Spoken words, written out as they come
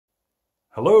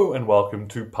Hello and welcome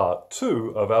to part 2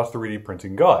 of our 3D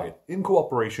printing guide in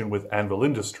cooperation with Anvil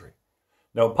Industry.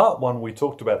 Now in part 1 we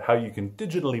talked about how you can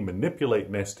digitally manipulate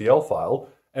an STL file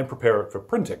and prepare it for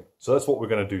printing. So that's what we're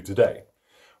going to do today.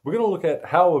 We're going to look at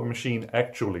how a machine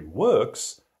actually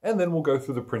works, and then we'll go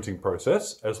through the printing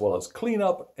process as well as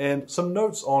cleanup and some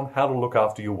notes on how to look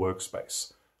after your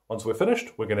workspace. Once we're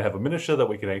finished, we're going to have a miniature that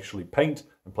we can actually paint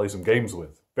and play some games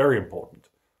with. Very important.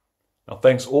 Now,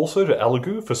 thanks also to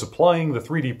Elegoo for supplying the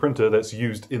 3D printer that's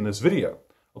used in this video.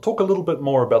 I'll talk a little bit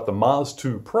more about the Mars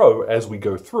 2 Pro as we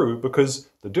go through, because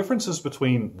the differences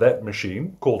between that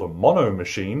machine, called a mono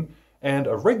machine, and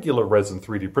a regular resin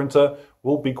 3D printer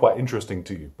will be quite interesting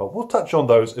to you, but we'll touch on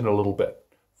those in a little bit.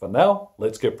 For now,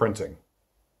 let's get printing.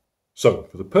 So,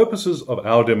 for the purposes of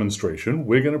our demonstration,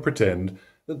 we're going to pretend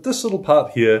that this little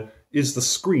part here is the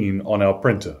screen on our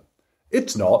printer.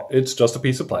 It's not, it's just a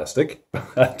piece of plastic,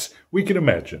 but we can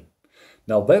imagine.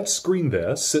 Now that screen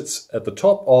there sits at the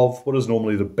top of what is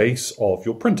normally the base of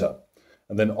your printer.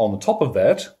 And then on the top of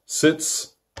that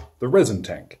sits the resin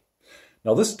tank.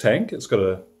 Now this tank, it's got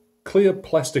a clear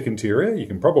plastic interior. You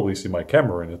can probably see my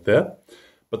camera in it there.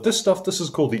 But this stuff, this is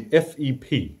called the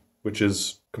FEP, which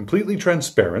is completely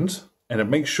transparent, and it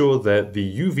makes sure that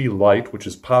the UV light, which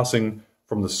is passing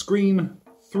from the screen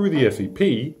through the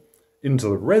FEP, into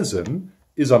the resin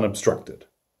is unobstructed.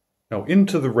 Now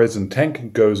into the resin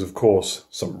tank goes, of course,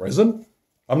 some resin.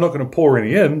 I'm not going to pour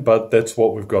any in, but that's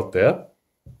what we've got there.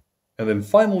 And then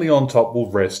finally on top will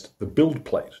rest the build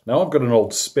plate. Now I've got an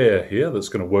old spare here that's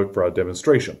going to work for our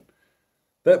demonstration.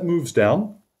 That moves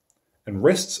down and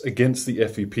rests against the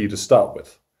FEP to start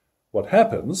with. What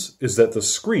happens is that the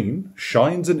screen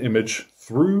shines an image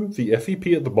through the FEP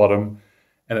at the bottom,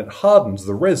 and it hardens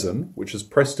the resin, which is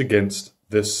pressed against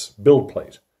this build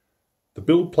plate. The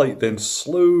build plate then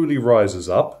slowly rises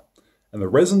up, and the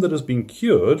resin that has been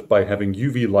cured by having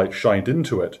UV light shined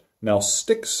into it now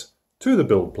sticks to the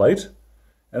build plate,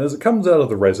 and as it comes out of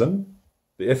the resin,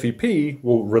 the FEP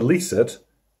will release it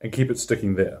and keep it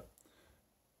sticking there.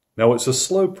 Now it's a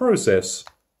slow process,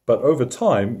 but over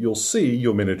time you'll see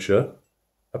your miniature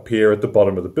appear at the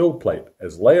bottom of the build plate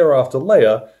as layer after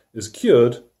layer is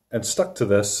cured and stuck to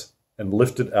this and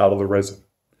lifted out of the resin.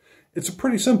 It's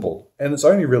pretty simple, and it's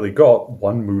only really got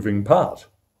one moving part.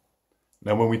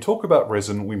 Now when we talk about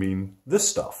resin, we mean this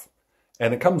stuff.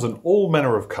 And it comes in all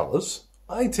manner of colors.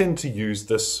 I tend to use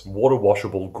this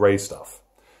water-washable grey stuff.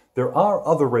 There are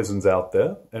other resins out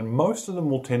there, and most of them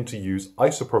will tend to use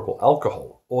isopropyl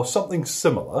alcohol, or something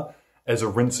similar, as a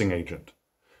rinsing agent.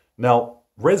 Now,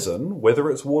 resin,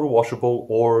 whether it's water-washable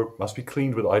or must be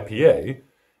cleaned with IPA,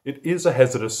 it is a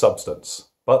hazardous substance,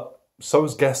 but so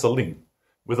is gasoline.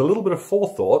 With a little bit of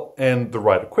forethought and the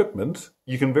right equipment,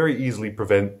 you can very easily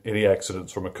prevent any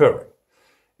accidents from occurring.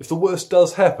 If the worst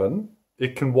does happen,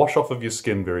 it can wash off of your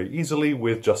skin very easily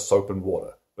with just soap and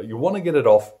water, but you want to get it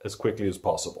off as quickly as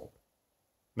possible.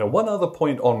 Now, one other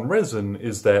point on resin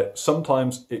is that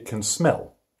sometimes it can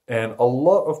smell, and a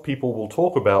lot of people will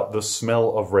talk about the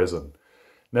smell of resin.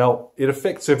 Now, it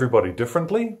affects everybody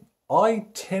differently. I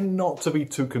tend not to be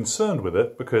too concerned with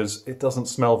it because it doesn't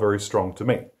smell very strong to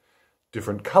me.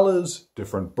 Different colors,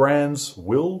 different brands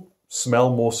will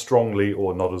smell more strongly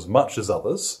or not as much as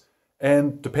others,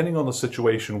 and depending on the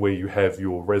situation where you have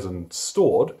your resin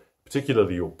stored,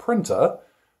 particularly your printer,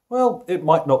 well, it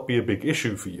might not be a big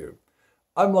issue for you.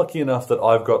 I'm lucky enough that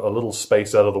I've got a little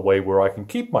space out of the way where I can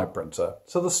keep my printer,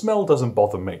 so the smell doesn't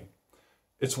bother me.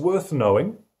 It's worth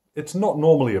knowing. It's not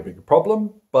normally a big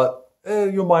problem, but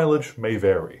your mileage may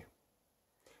vary.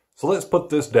 So let's put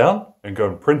this down and go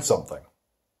and print something.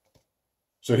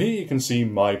 So here you can see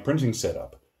my printing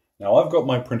setup. Now I've got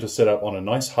my printer set up on a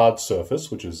nice hard surface,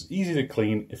 which is easy to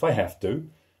clean if I have to.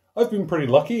 I've been pretty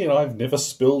lucky and I've never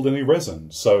spilled any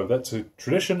resin, so that's a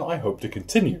tradition I hope to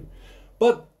continue.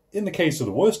 But in the case of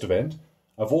the worst event,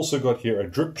 I've also got here a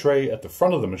drip tray at the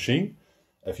front of the machine.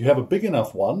 If you have a big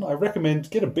enough one, I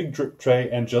recommend get a big drip tray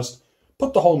and just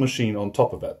put the whole machine on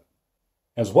top of it.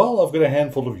 As well, I've got a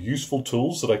handful of useful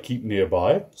tools that I keep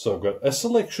nearby. So I've got a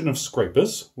selection of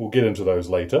scrapers, we'll get into those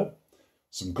later,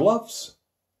 some gloves,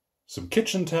 some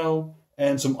kitchen towel,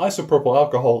 and some isopropyl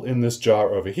alcohol in this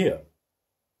jar over here.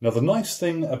 Now the nice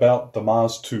thing about the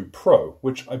Mars 2 Pro,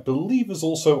 which I believe is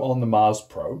also on the Mars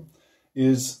Pro,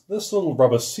 is this little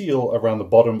rubber seal around the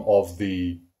bottom of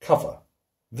the cover.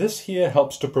 This here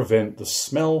helps to prevent the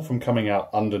smell from coming out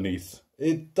underneath.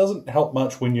 It doesn't help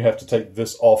much when you have to take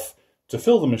this off to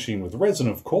fill the machine with resin,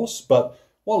 of course, but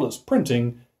while it's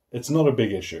printing, it's not a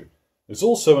big issue. There's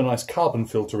also a nice carbon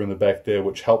filter in the back there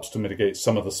which helps to mitigate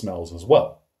some of the smells as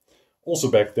well. Also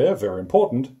back there, very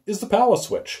important, is the power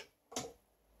switch.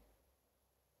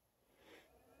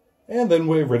 And then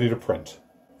we're ready to print.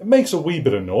 It makes a wee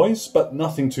bit of noise, but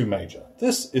nothing too major.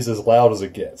 This is as loud as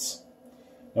it gets.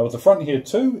 Now at the front here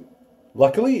too,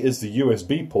 luckily is the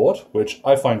USB port, which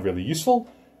I find really useful.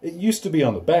 It used to be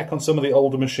on the back on some of the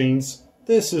older machines.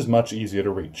 This is much easier to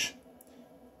reach.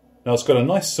 Now it's got a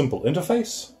nice simple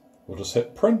interface. We'll just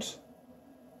hit print.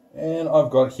 And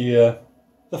I've got here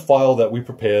the file that we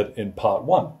prepared in part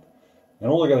 1. And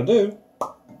all I got to do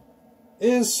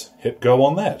is hit go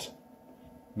on that.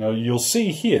 Now you'll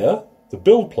see here the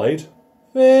build plate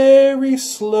very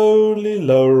slowly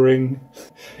lowering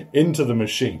into the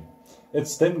machine.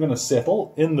 It's then going to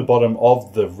settle in the bottom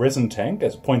of the resin tank,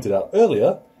 as pointed out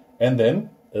earlier, and then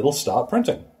it'll start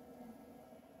printing.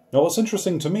 Now what's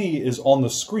interesting to me is on the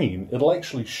screen, it'll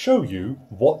actually show you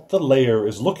what the layer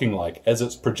is looking like as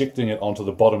it's projecting it onto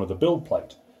the bottom of the build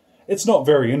plate. It's not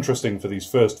very interesting for these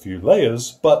first few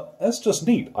layers, but that's just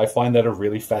neat. I find that a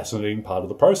really fascinating part of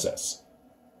the process.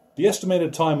 The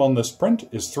estimated time on this print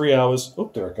is 3 hours, oh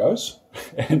there it goes,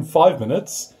 and 5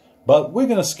 minutes, but we're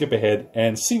going to skip ahead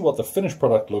and see what the finished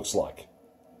product looks like.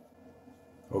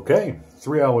 Okay,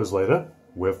 3 hours later,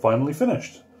 we're finally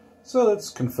finished. So let's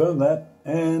confirm that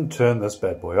and turn this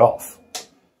bad boy off.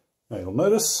 Now you'll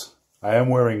notice I am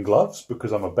wearing gloves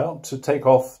because I'm about to take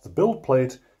off the build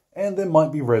plate and there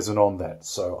might be resin on that,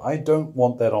 so I don't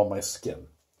want that on my skin.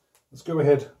 Let's go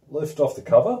ahead, lift off the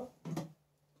cover.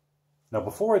 Now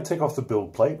before I take off the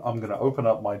build plate, I'm going to open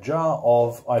up my jar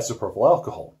of isopropyl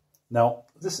alcohol. Now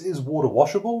this is water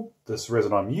washable, this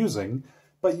resin I'm using,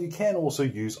 but you can also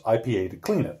use IPA to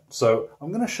clean it. So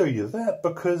I'm going to show you that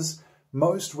because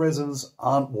most resins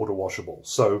aren't water washable,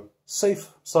 so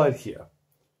safe side here.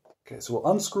 Okay, so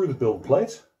we'll unscrew the build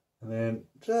plate and then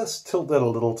just tilt that a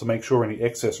little to make sure any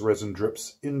excess resin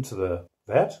drips into the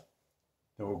vat.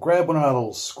 Then we'll grab one of our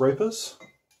little scrapers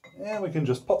and we can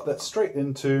just pop that straight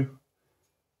into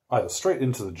either straight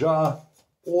into the jar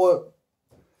or,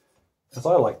 as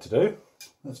I like to do,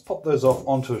 let's pop those off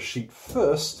onto a sheet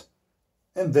first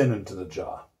and then into the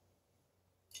jar.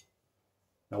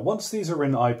 Now once these are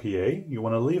in IPA, you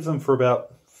want to leave them for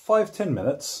about 5-10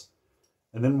 minutes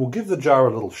and then we'll give the jar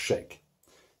a little shake.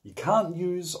 You can't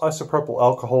use isopropyl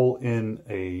alcohol in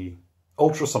a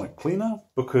ultrasonic cleaner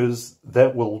because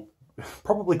that will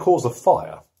probably cause a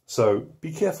fire. So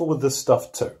be careful with this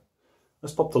stuff too.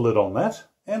 Let's pop the lid on that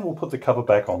and we'll put the cover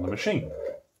back on the machine.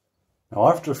 Now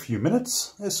after a few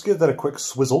minutes, let's give that a quick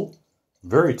swizzle.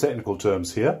 Very technical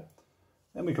terms here.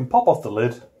 And we can pop off the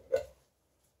lid.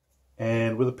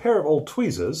 And with a pair of old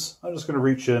tweezers, I'm just going to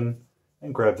reach in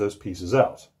and grab those pieces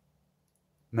out.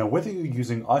 Now whether you're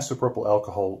using isopropyl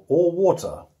alcohol or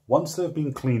water, once they've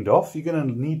been cleaned off, you're going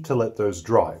to need to let those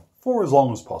dry for as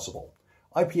long as possible.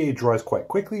 IPA dries quite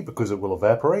quickly because it will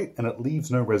evaporate and it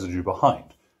leaves no residue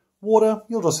behind. Water,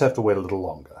 you'll just have to wait a little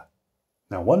longer.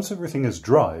 Now once everything is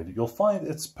dried, you'll find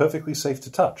it's perfectly safe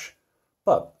to touch.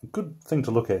 But a good thing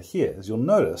to look at here is you'll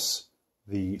notice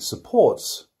the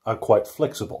supports are quite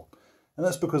flexible. And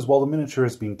that's because while the miniature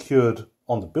has been cured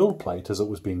on the build plate as it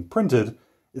was being printed,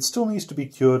 it still needs to be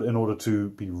cured in order to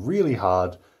be really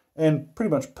hard and pretty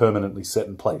much permanently set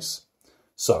in place.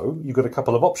 So you've got a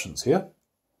couple of options here.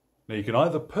 Now you can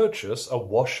either purchase a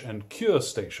wash and cure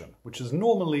station, which is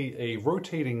normally a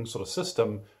rotating sort of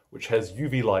system which has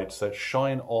UV lights that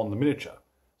shine on the miniature.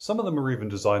 Some of them are even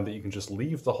designed that you can just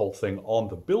leave the whole thing on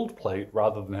the build plate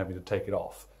rather than having to take it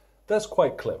off. That's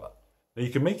quite clever. Now you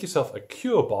can make yourself a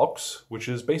cure box, which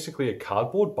is basically a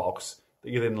cardboard box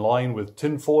that you then line with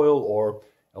tin foil or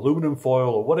aluminum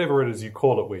foil or whatever it is you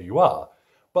call it where you are,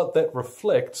 but that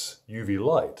reflects UV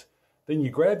light. Then you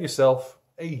grab yourself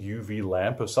a UV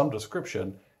lamp of some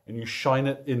description and you shine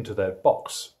it into that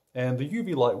box. And the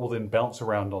UV light will then bounce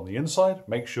around on the inside,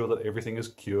 make sure that everything is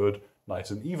cured nice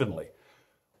and evenly.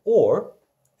 Or,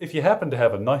 if you happen to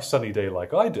have a nice sunny day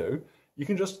like I do, you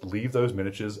can just leave those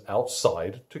miniatures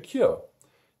outside to cure.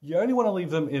 You only want to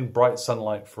leave them in bright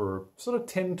sunlight for sort of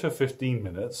 10 to 15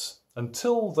 minutes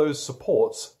until those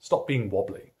supports stop being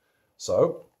wobbly.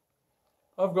 So,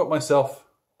 I've got myself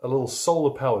a little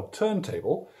solar-powered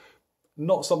turntable.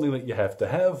 Not something that you have to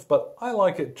have, but I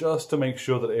like it just to make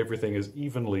sure that everything is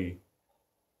evenly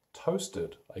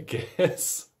toasted, I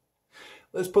guess.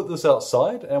 Let's put this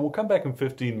outside and we'll come back in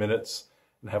 15 minutes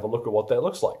and have a look at what that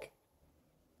looks like.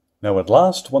 Now at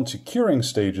last, once your curing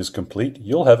stage is complete,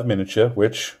 you'll have a miniature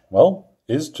which, well,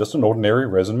 is just an ordinary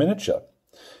resin miniature.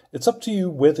 It's up to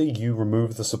you whether you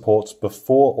remove the supports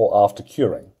before or after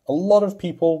curing. A lot of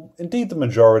people, indeed the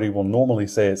majority, will normally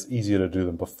say it's easier to do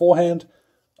them beforehand.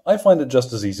 I find it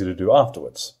just as easy to do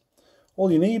afterwards.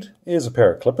 All you need is a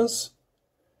pair of clippers,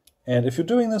 And if you're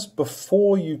doing this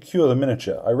before you cure the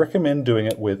miniature, I recommend doing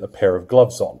it with a pair of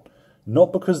gloves on.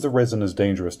 Not because the resin is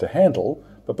dangerous to handle,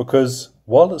 but because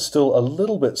while it's still a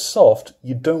little bit soft,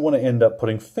 you don't want to end up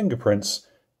putting fingerprints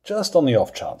just on the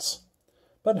off chance.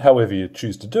 But however you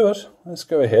choose to do it, let's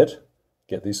go ahead,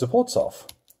 get these supports off.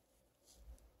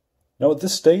 Now at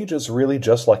this stage, it's really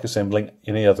just like assembling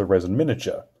any other resin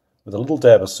miniature. With a little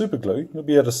dab of superglue, you'll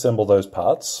be able to assemble those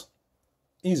parts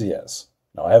easy as.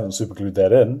 Now I haven't superglued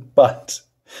that in, but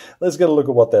let's get a look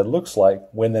at what that looks like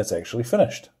when that's actually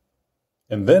finished.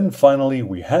 And then finally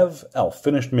we have our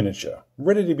finished miniature,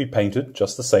 ready to be painted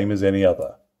just the same as any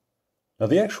other. Now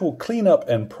the actual cleanup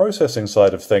and processing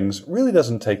side of things really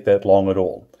doesn't take that long at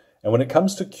all. And when it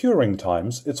comes to curing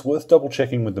times, it's worth double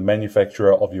checking with the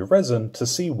manufacturer of your resin to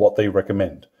see what they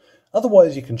recommend.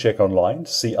 Otherwise you can check online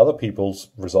to see other people's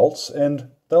results and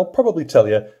they'll probably tell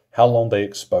you how long they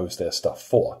expose their stuff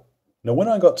for. Now when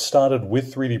I got started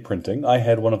with 3D printing, I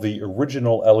had one of the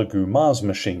original Elegoo Mars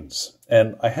machines,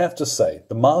 and I have to say,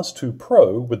 the Mars 2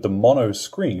 Pro with the mono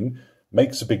screen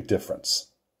makes a big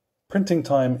difference. Printing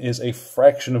time is a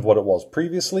fraction of what it was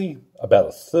previously, about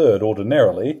a third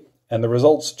ordinarily, and the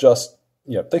results just,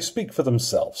 they speak for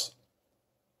themselves.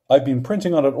 I've been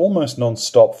printing on it almost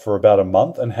non-stop for about a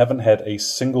month and haven't had a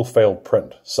single failed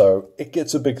print, so it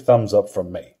gets a big thumbs up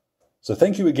from me. So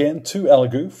thank you again to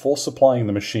Elegoo for supplying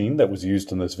the machine that was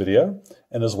used in this video,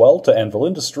 and as well to Anvil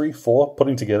Industry for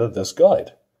putting together this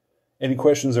guide. Any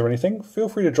questions or anything, feel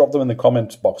free to drop them in the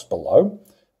comments box below.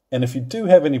 And if you do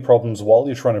have any problems while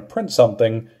you're trying to print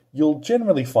something, you'll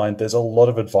generally find there's a lot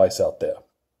of advice out there.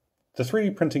 The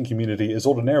 3D printing community is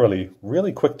ordinarily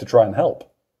really quick to try and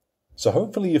help. So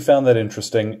hopefully you found that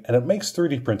interesting and it makes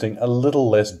 3D printing a little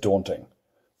less daunting.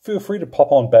 Feel free to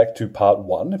pop on back to part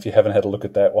 1 if you haven't had a look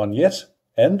at that one yet,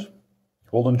 and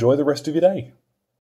we'll enjoy the rest of your day.